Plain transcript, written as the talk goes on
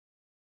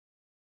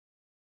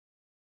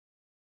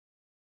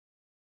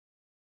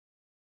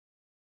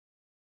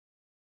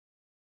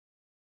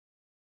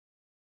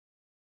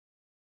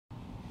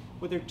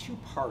Well, there are two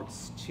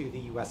parts to the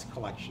US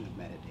collection of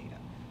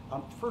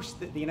metadata. First,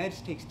 the United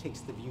States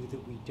takes the view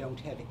that we don't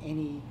have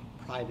any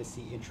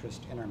privacy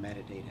interest in our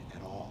metadata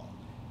at all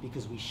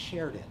because we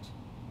shared it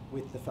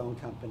with the phone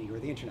company or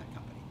the internet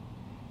company.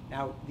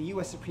 Now, the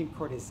US Supreme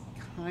Court has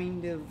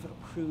kind of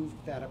approved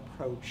that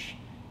approach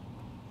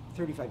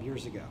 35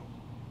 years ago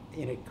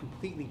in a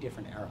completely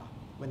different era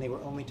when they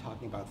were only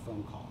talking about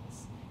phone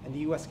calls. And the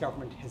US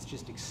government has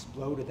just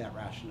exploded that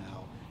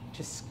rationale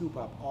to scoop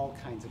up all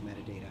kinds of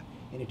metadata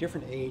in a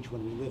different age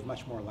when we live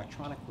much more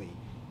electronically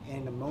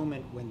and in a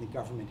moment when the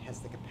government has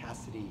the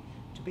capacity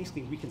to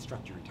basically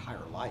reconstruct your entire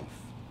life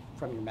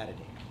from your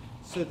metadata.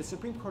 So the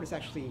Supreme Court has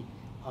actually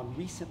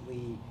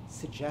recently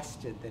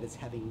suggested that it's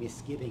having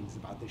misgivings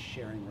about this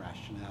sharing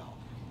rationale.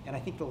 And I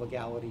think the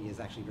legality is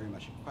actually very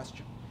much in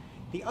question.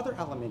 The other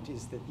element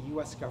is that the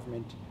US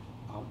government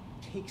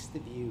takes the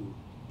view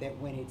that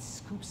when it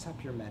scoops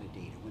up your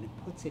metadata, when it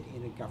puts it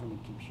in a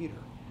government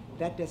computer,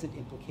 that doesn't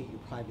implicate your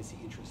privacy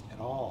interest at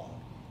all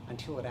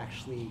until it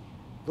actually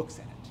looks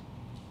at it.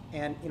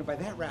 And by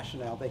that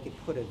rationale, they could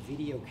put a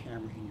video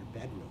camera in your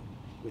bedroom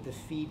with a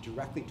feed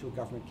directly to a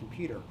government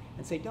computer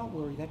and say, don't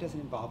worry, that doesn't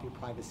involve your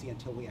privacy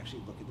until we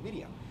actually look at the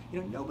video.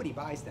 Nobody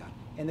buys that,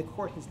 and the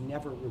court has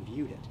never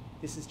reviewed it.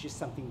 This is just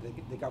something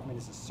that the government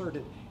has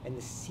asserted, and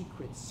the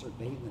secret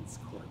surveillance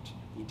court,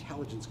 the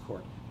intelligence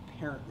court,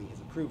 apparently has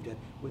approved it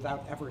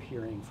without ever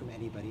hearing from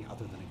anybody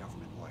other than a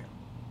government lawyer.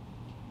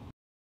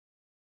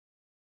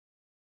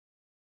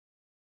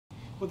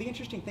 Well, the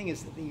interesting thing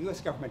is that the US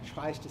government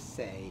tries to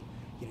say,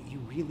 you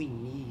really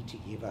need to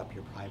give up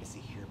your privacy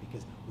here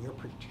because we're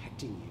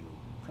protecting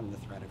you from the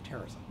threat of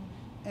terrorism.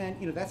 And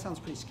that sounds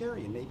pretty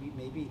scary, and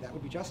maybe that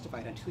would be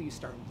justified until you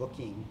start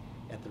looking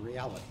at the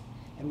reality.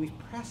 And we've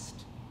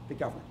pressed the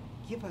government,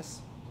 give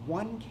us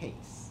one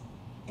case,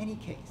 any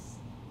case,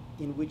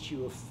 in which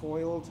you have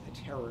foiled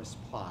a terrorist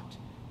plot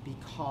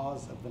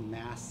because of the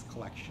mass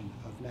collection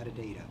of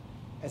metadata,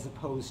 as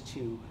opposed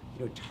to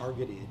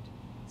targeted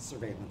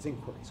surveillance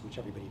inquiries, which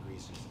everybody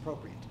agrees is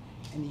appropriate.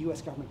 And the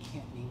US government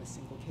can't name a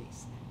single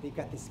case. They've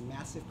got this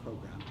massive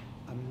program,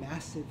 a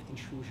massive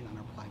intrusion on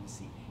our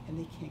privacy, and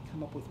they can't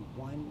come up with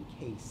one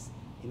case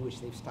in which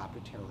they've stopped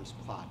a terrorist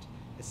plot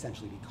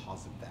essentially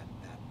because of that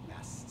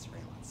mass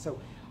surveillance. So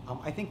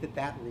I think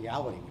that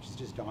reality, which is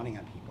just dawning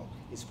on people,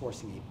 is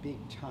forcing a big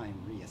time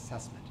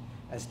reassessment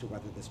as to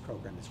whether this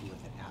program is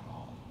worth it at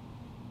all.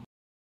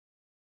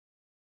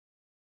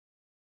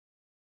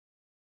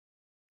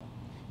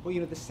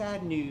 Well, the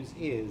sad news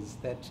is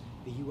that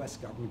the US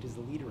government is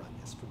the leader on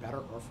this, for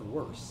better or for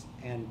worse,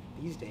 and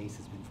these days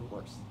has been for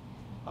worse.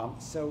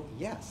 So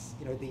yes,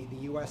 the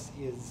US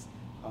is,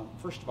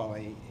 first of all,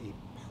 a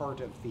part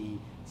of the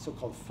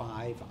so-called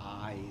Five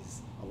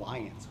Eyes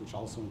alliance, which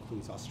also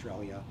includes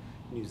Australia,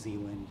 New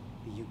Zealand,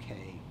 the UK,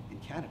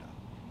 and Canada.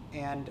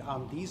 And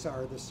these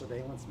are the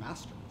surveillance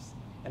masters.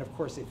 And of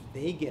course, if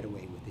they get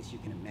away with this, you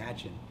can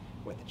imagine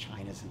what the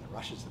Chinas and the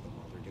Russias of the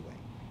world are doing.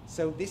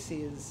 So this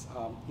is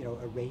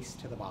a race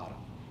to the bottom.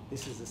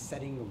 This is a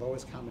setting the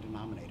lowest common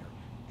denominator.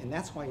 And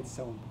that's why it's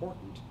so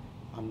important,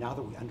 now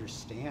that we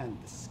understand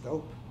the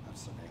scope of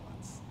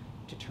surveillance,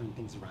 to turn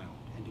things around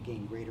and to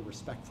gain greater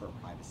respect for our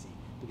privacy,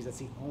 because that's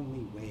the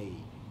only way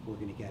we're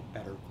going to get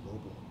better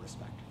global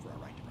respect for our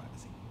right to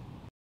privacy.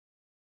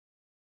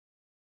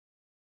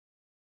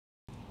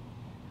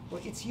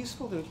 Well, it's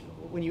useful to,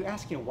 when you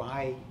ask,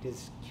 why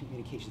does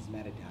communications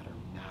metadata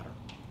matter?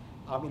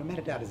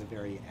 Metadata is a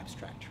very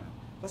abstract term.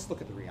 Let's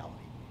look at the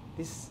reality.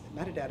 This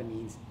metadata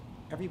means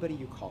everybody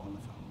you call on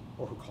the phone,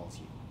 or who calls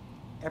you,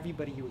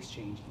 everybody you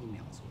exchange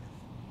emails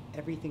with,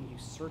 everything you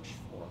search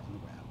for on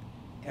the web,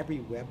 every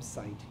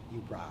website you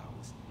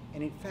browse,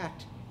 and in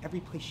fact, every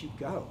place you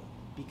go,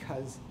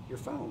 because your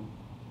phone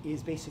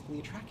is basically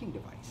a tracking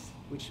device,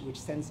 which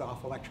sends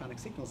off electronic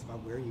signals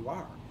about where you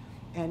are.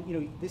 And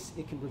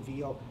it can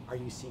reveal, are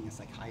you seeing a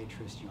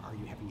psychiatrist, are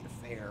you having an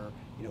affair,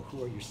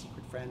 who are your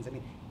secret friends?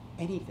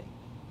 Anything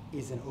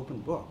is an open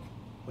book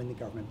when the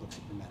government looks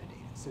at your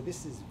metadata. So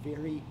this is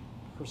very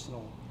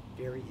personal,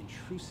 very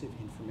intrusive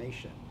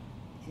information,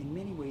 in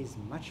many ways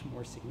much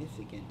more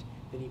significant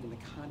than even the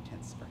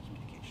contents of our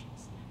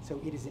communications.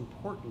 So it is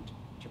important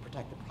to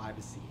protect the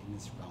privacy in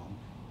this realm,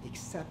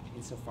 except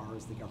insofar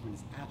as the government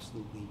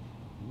absolutely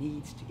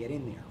needs to get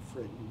in there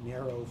for a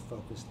narrow,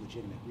 focused,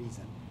 legitimate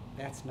reason.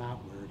 That's not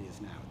where it is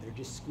now. They're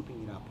just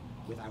scooping it up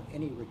without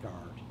any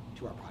regard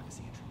to our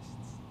privacy interests.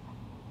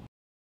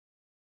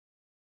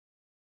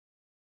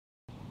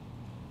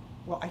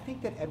 Well, I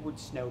think that Edward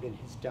Snowden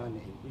has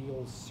done a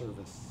real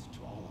service to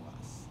all of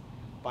us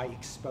by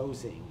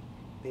exposing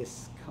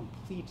this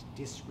complete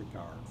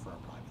disregard for our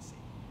privacy.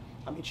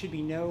 It should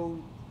be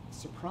no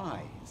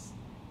surprise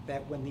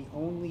that when the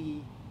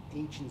only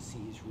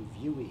agencies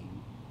reviewing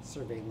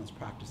surveillance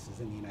practices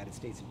in the United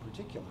States in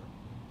particular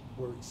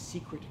were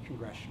secret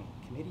congressional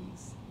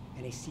committees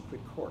and a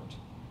secret court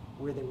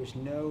where there was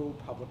no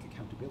public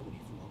accountability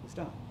for what was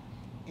done.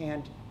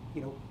 And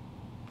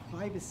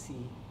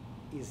privacy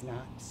is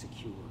not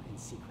secure in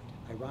secret.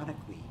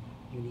 Ironically,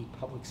 you need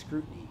public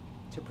scrutiny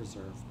to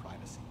preserve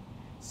privacy.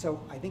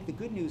 So I think the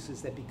good news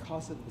is that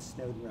because of the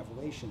Snowden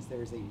revelations,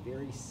 there is a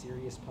very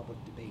serious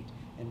public debate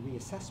and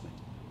reassessment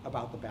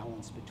about the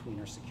balance between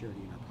our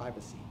security and our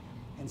privacy.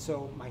 And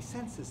so my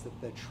sense is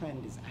that the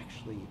trend is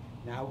actually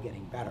now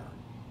getting better,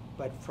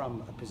 but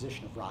from a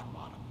position of rock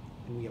bottom,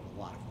 and we have a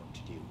lot of work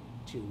to do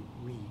to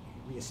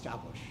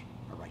reestablish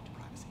our right to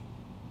privacy.